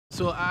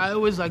So I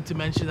always like to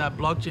mention that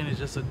blockchain is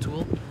just a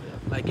tool,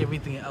 like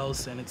everything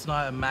else, and it's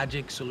not a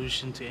magic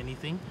solution to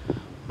anything.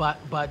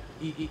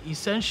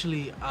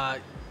 Essentially,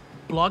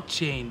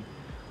 blockchain,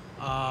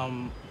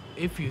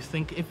 if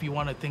you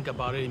want to think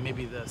about it in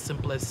maybe the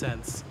simplest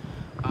sense,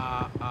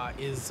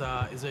 is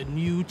a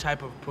new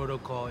type of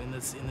protocol in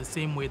the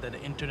same way that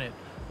the internet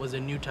was a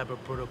new type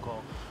of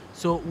protocol.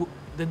 So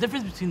the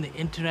difference between the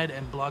internet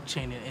and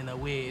blockchain in a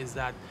way is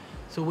that,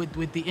 so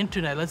with the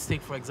internet, let's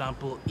take for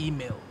example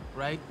email,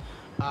 right?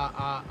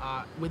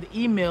 With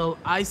email,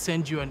 I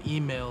send you an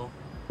email,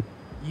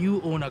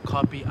 you own a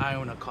copy, I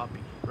own a copy,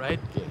 right?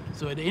 Okay.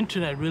 So the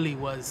internet really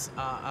was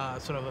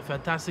sort of a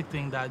fantastic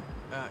thing that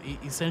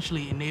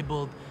essentially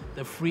enabled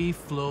the free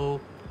flow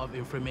of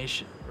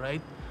information,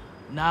 right?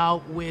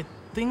 Now with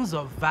things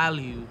of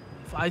value,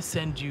 if I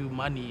send you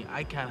money,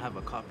 I can't have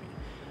a copy.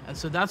 And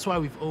so that's why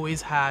we've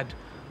always had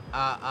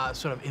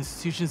sort of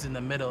institutions in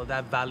the middle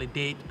that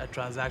validate a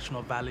transaction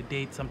or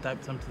validate something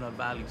of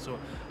value. So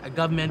a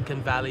government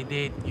can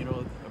validate,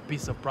 a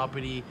piece of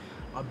property.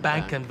 A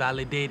bank can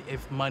validate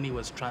if money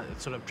was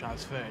sort of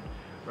transferred,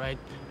 right?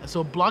 And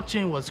so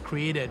blockchain was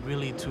created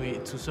really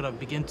to sort of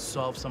begin to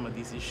solve some of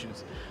these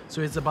issues. So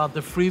it's about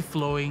the free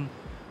flowing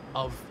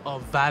of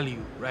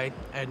value, right?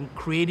 And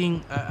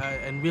creating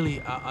and really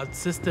a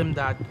system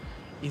that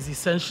is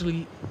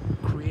essentially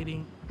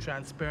creating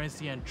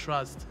transparency and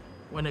trust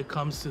when it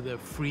comes to the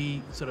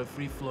free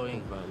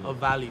flowing of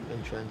value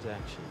and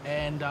transaction.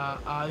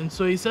 And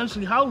so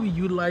essentially how we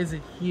utilize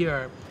it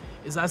here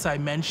is, as I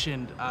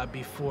mentioned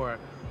before,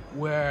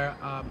 where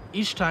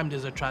each time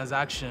there's a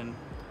transaction,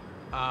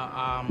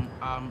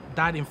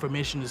 that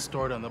information is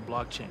stored on the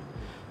blockchain.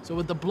 So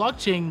with the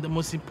blockchain, the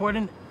most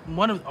important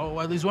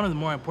or at least one of the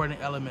more important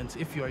elements,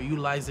 if you are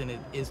utilizing it,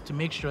 is to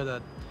make sure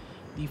that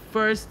the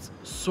first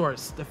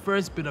source, the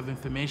first bit of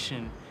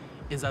information,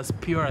 is as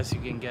pure as you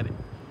can get it.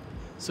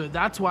 So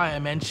that's why I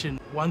mentioned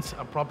once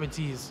a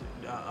property is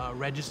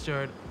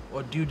registered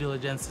or due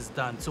diligence is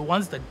done. So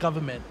once the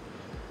government,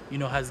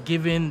 has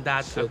given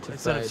that sort of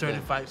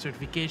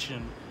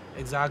certification,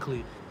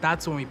 exactly,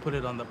 that's when we put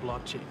it on the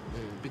blockchain,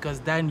 because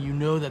then you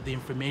know that the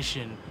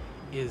information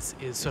is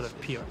sort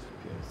of pure.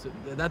 So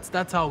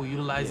that's how we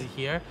utilize it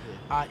here.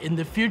 In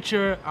the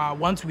future,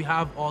 once we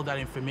have all that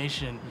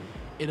information,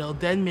 it'll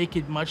then make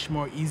it much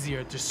more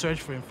easier to search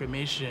for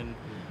information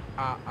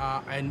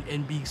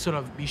and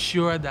be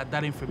sure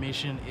that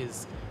information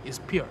is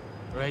pure,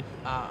 right?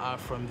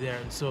 From there.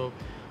 And so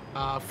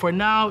for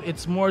now,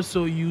 it's more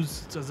so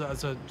used as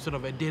a sort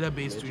of a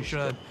database to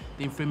ensure that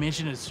the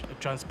information is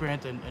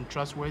transparent and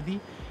trustworthy.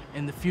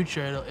 In the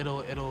future,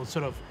 it'll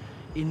sort of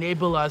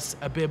enable us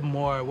a bit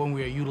more when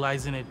we are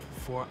utilizing it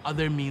for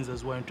other means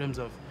as well, in terms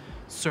of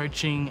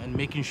searching and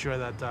making sure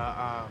that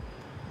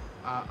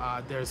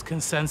there's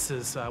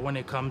consensus when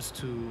it comes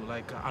to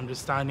like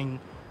understanding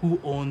who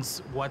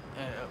owns what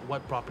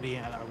property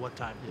and at what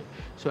time.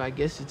 So I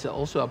guess it's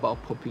also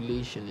about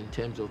population, in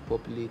terms of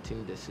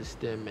populating the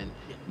system and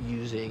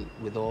using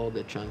with all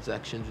the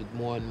transactions, with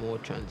more and more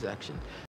transactions.